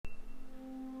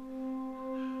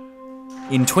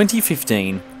In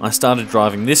 2015, I started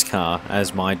driving this car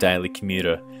as my daily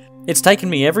commuter. It's taken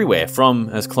me everywhere, from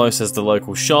as close as the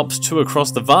local shops to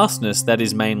across the vastness that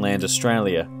is mainland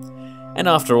Australia. And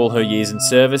after all her years in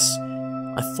service,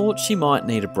 I thought she might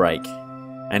need a break.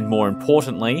 And more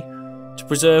importantly, to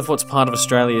preserve what's part of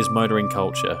Australia's motoring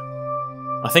culture.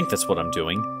 I think that's what I'm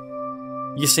doing.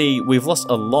 You see, we've lost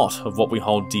a lot of what we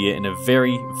hold dear in a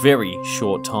very, very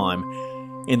short time.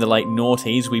 In the late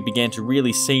noughties, we began to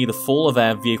really see the fall of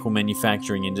our vehicle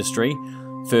manufacturing industry.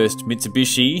 First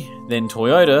Mitsubishi, then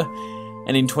Toyota,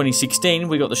 and in 2016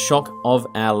 we got the shock of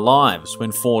our lives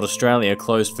when Ford Australia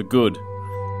closed for good.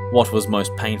 What was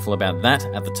most painful about that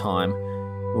at the time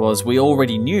was we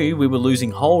already knew we were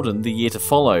losing Holden the year to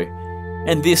follow,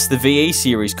 and this, the VE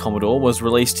series Commodore, was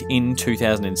released in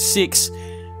 2006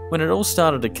 when it all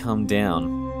started to come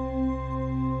down.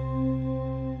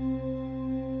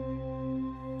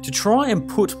 To try and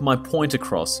put my point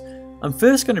across, I'm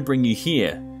first going to bring you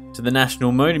here, to the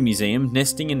National Motor Museum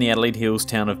nesting in the Adelaide Hills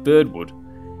town of Birdwood.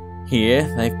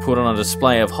 Here, they've put on a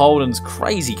display of Holden's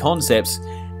crazy concepts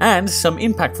and some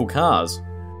impactful cars.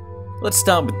 Let's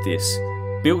start with this.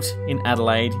 Built in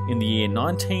Adelaide in the year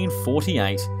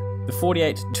 1948, the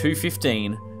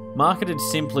 48-215, marketed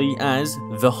simply as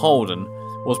the Holden,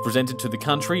 was presented to the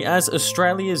country as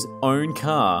Australia's own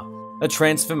car. A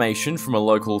transformation from a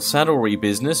local saddlery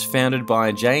business founded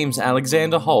by James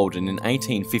Alexander Holden in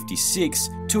 1856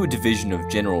 to a division of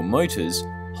General Motors,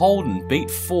 Holden beat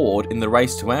Ford in the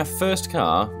race to our first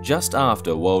car just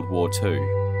after World War II.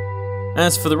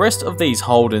 As for the rest of these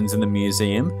Holdens in the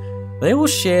museum, they all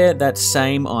share that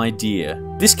same idea.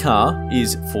 This car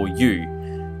is for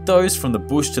you, those from the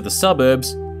bush to the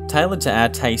suburbs, tailored to our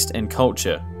taste and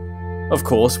culture. Of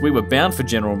course, we were bound for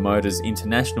General Motors'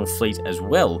 international fleet as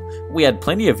well. We had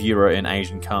plenty of Euro and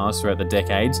Asian cars throughout the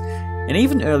decades, and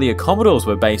even earlier Commodores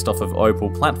were based off of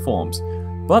Opel platforms,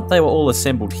 but they were all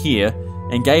assembled here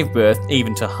and gave birth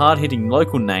even to hard-hitting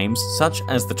local names such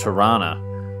as the Tirana.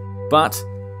 But,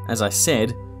 as I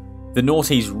said, the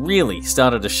noughties really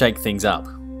started to shake things up.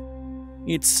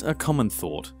 It's a common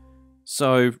thought,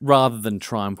 so rather than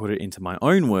try and put it into my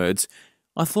own words,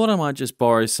 I thought I might just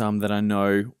borrow some that I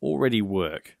know already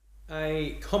work.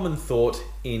 A common thought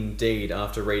indeed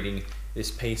after reading this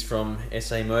piece from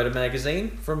SA Motor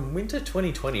magazine from winter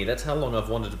 2020. That's how long I've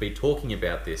wanted to be talking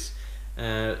about this.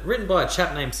 Written by a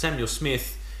chap named Samuel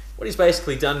Smith. What he's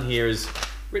basically done here is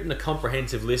written a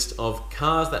comprehensive list of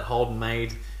cars that Holden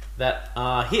made that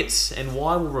are hits and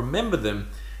why we'll remember them.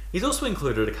 He's also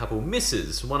included a couple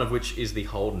misses, one of which is the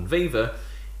Holden Viva,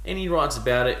 and he writes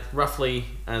about it roughly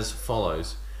as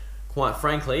follows. Quite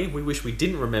frankly, we wish we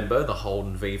didn't remember the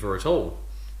Holden Viva at all.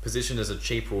 Positioned as a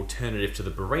cheaper alternative to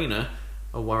the Barina,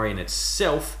 a worry in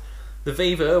itself, the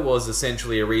Viva was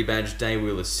essentially a rebadged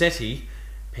day-wheeler settee,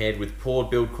 paired with poor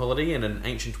build quality and an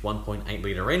ancient 1.8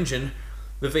 litre engine.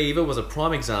 The Viva was a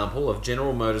prime example of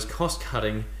General Motors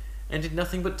cost-cutting and did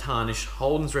nothing but tarnish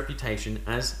Holden's reputation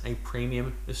as a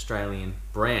premium Australian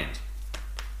brand.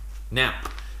 Now,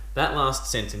 that last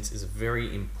sentence is a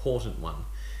very important one.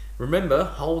 Remember,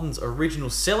 Holden's original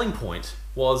selling point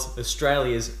was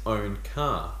Australia's own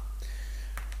car.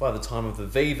 By the time of the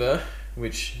Viva,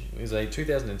 which is a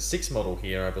 2006 model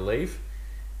here, I believe,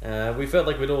 we felt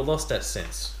like we'd all lost that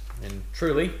sense. And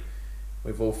truly,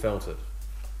 we've all felt it.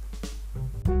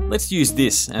 Let's use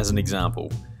this as an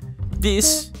example.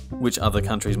 This, which other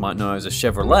countries might know as a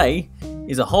Chevrolet,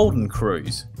 is a Holden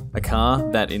Cruise. A car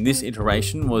that in this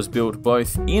iteration was built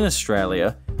both in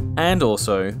Australia and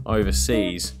also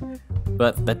overseas.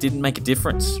 But that didn't make a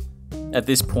difference. At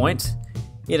this point,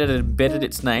 it had embedded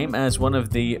its name as one of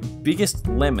the biggest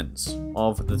lemons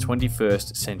of the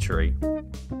 21st century.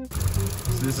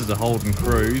 So this is a Holden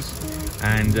Cruise,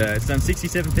 and it's done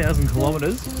 67,000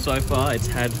 kilometres so far. It's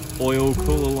had oil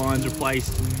cooler lines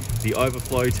replaced, the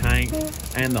overflow tank,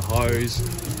 and the hose,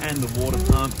 and the water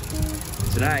pump.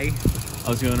 Today, I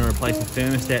was going to replace the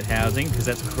thermostat housing because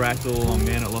that's cracked all along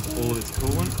there and it lost all of its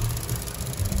coolant.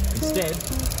 Instead,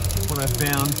 what I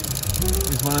found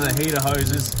is one of the heater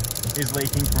hoses is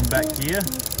leaking from back here,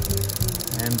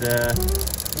 and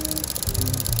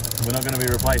we're not going to be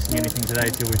replacing anything today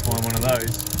till we find one of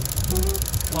those.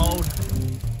 It's cold,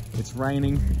 it's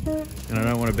raining, and I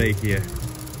don't want to be here.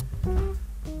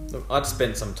 Look, I'd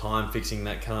spent some time fixing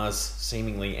that car's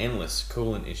seemingly endless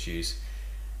coolant issues.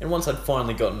 And once I'd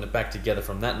finally gotten it back together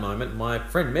from that moment, my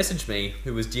friend messaged me,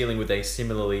 who was dealing with a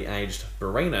similarly aged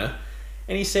Barina,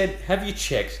 and he said, "Have you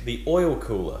checked the oil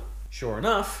cooler?" Sure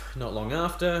enough, not long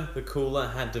after, the cooler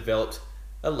had developed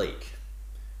a leak.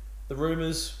 The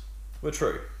rumours were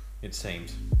true, it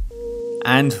seemed.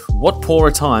 And what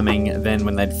poorer timing than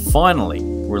when they'd finally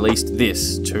released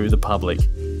this to the public.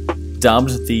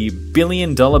 Dubbed the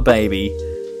billion-dollar baby,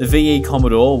 the VE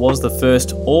Commodore was the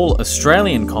first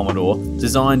all-Australian Commodore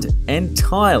designed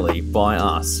entirely by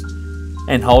us.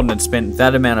 And Holden had spent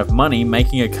that amount of money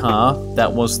making a car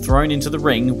that was thrown into the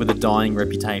ring with a dying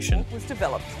reputation. What was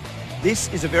developed?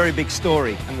 This is a very big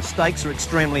story, and the stakes are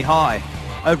extremely high.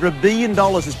 Over $1 billion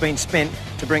has been spent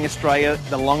to bring Australia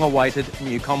the long-awaited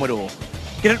new Commodore.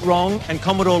 Get it wrong, and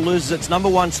Commodore loses its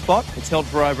 #1 spot. It's held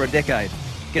for over a decade.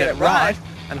 Get it right,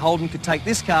 and Holden could take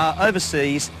this car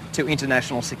overseas to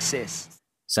international success.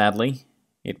 Sadly,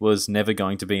 it was never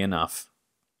going to be enough.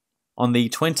 On the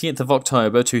 20th of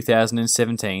October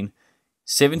 2017,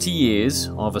 70 years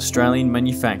of Australian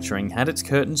manufacturing had its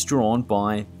curtains drawn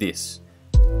by this.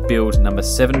 Build number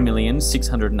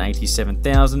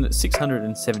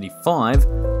 7,687,675,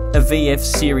 a VF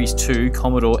Series 2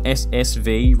 Commodore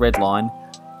SSV Redline,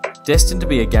 destined to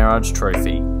be a garage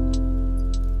trophy.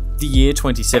 The year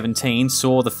 2017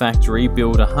 saw the factory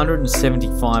build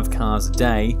 175 cars a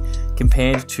day,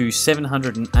 compared to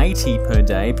 780 per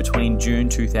day between June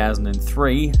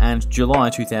 2003 and July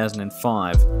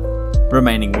 2005.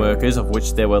 Remaining workers, of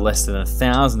which there were less than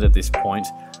 1,000 at this point,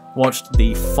 watched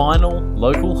the final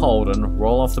local Holden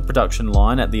roll off the production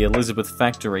line at the Elizabeth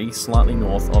factory slightly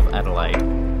north of Adelaide.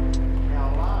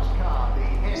 Our last car, the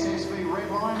SSV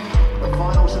Redline, the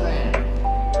final sedan.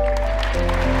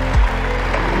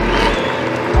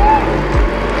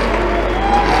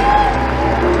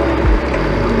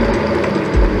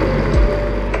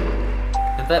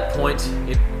 At that point,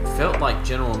 it felt like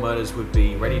General Motors would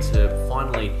be ready to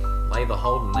finally lay the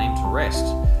Holden name to rest.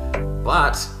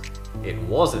 But it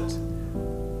wasn't.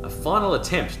 A final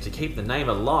attempt to keep the name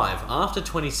alive after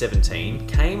 2017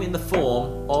 came in the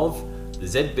form of the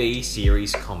ZB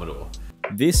Series Commodore.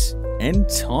 This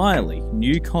entirely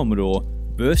new Commodore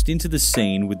burst into the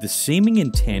scene with the seeming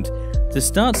intent to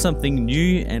start something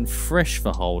new and fresh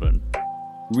for Holden.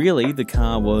 Really, the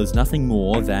car was nothing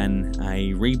more than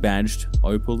a rebadged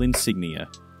Opel Insignia.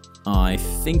 I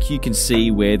think you can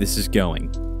see where this is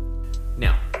going.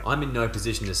 Now, I'm in no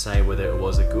position to say whether it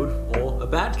was a good or a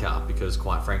bad car, because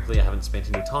quite frankly I haven't spent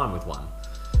any time with one.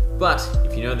 But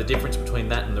if you know the difference between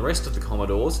that and the rest of the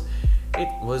Commodores, it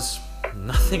was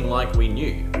nothing like we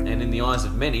knew, and in the eyes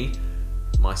of many,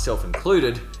 myself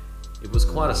included, it was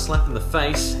quite a slap in the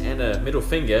face and a middle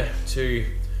finger to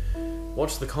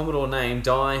watch the Commodore name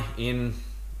die in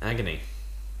agony.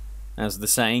 As the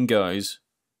saying goes,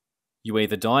 you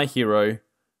either die a hero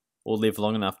or live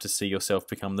long enough to see yourself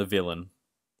become the villain.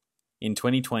 In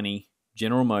 2020,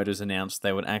 General Motors announced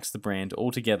they would axe the brand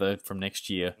altogether from next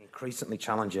year. Increasingly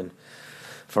challenging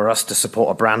for us to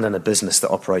support a brand and a business that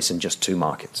operates in just 2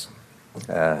 markets.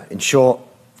 In short,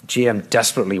 GM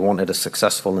desperately wanted a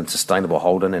successful and sustainable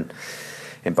Holden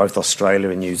in both Australia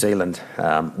and New Zealand.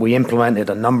 We implemented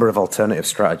a number of alternative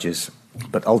strategies,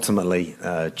 but ultimately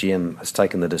GM has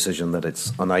taken the decision that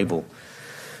it's unable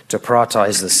to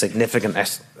prioritise the significant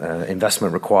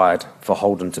investment required for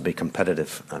Holden to be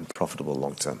competitive and profitable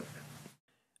long term.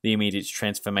 The immediate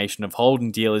transformation of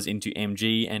Holden dealers into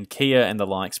MG and Kia and the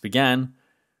likes began,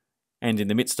 and in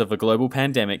the midst of a global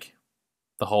pandemic,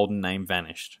 the Holden name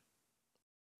vanished.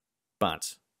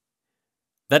 But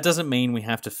that doesn't mean we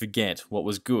have to forget what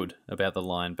was good about the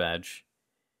Lion badge.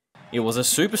 It was a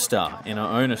superstar in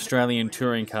our own Australian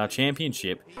Touring Car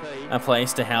Championship, a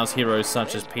place to house heroes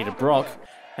such as Peter Brock,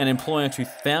 an employer to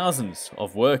thousands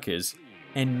of workers,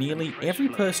 and nearly every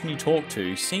person you talk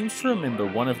to seems to remember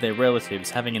one of their relatives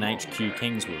having an HQ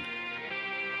Kingswood.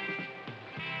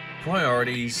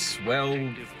 Priorities,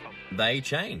 well, they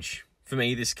change. For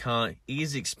me, this car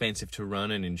is expensive to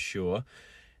run and insure,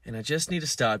 and I just need to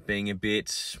start being a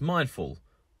bit mindful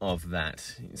of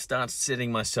that. Start setting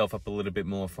myself up a little bit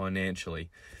more financially.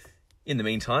 In the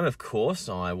meantime, of course,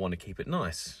 I want to keep it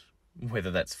nice,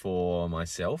 whether that's for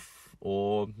myself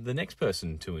or the next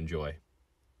person to enjoy.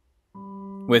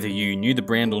 Whether you knew the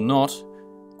brand or not,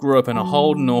 grew up in a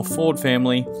Holden or Ford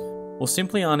family, or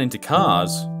simply aren't into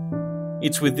cars,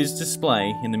 it's with this display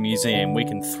in the museum we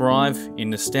can thrive in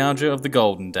nostalgia of the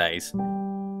golden days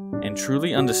and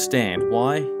truly understand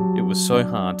why it was so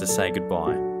hard to say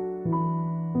goodbye.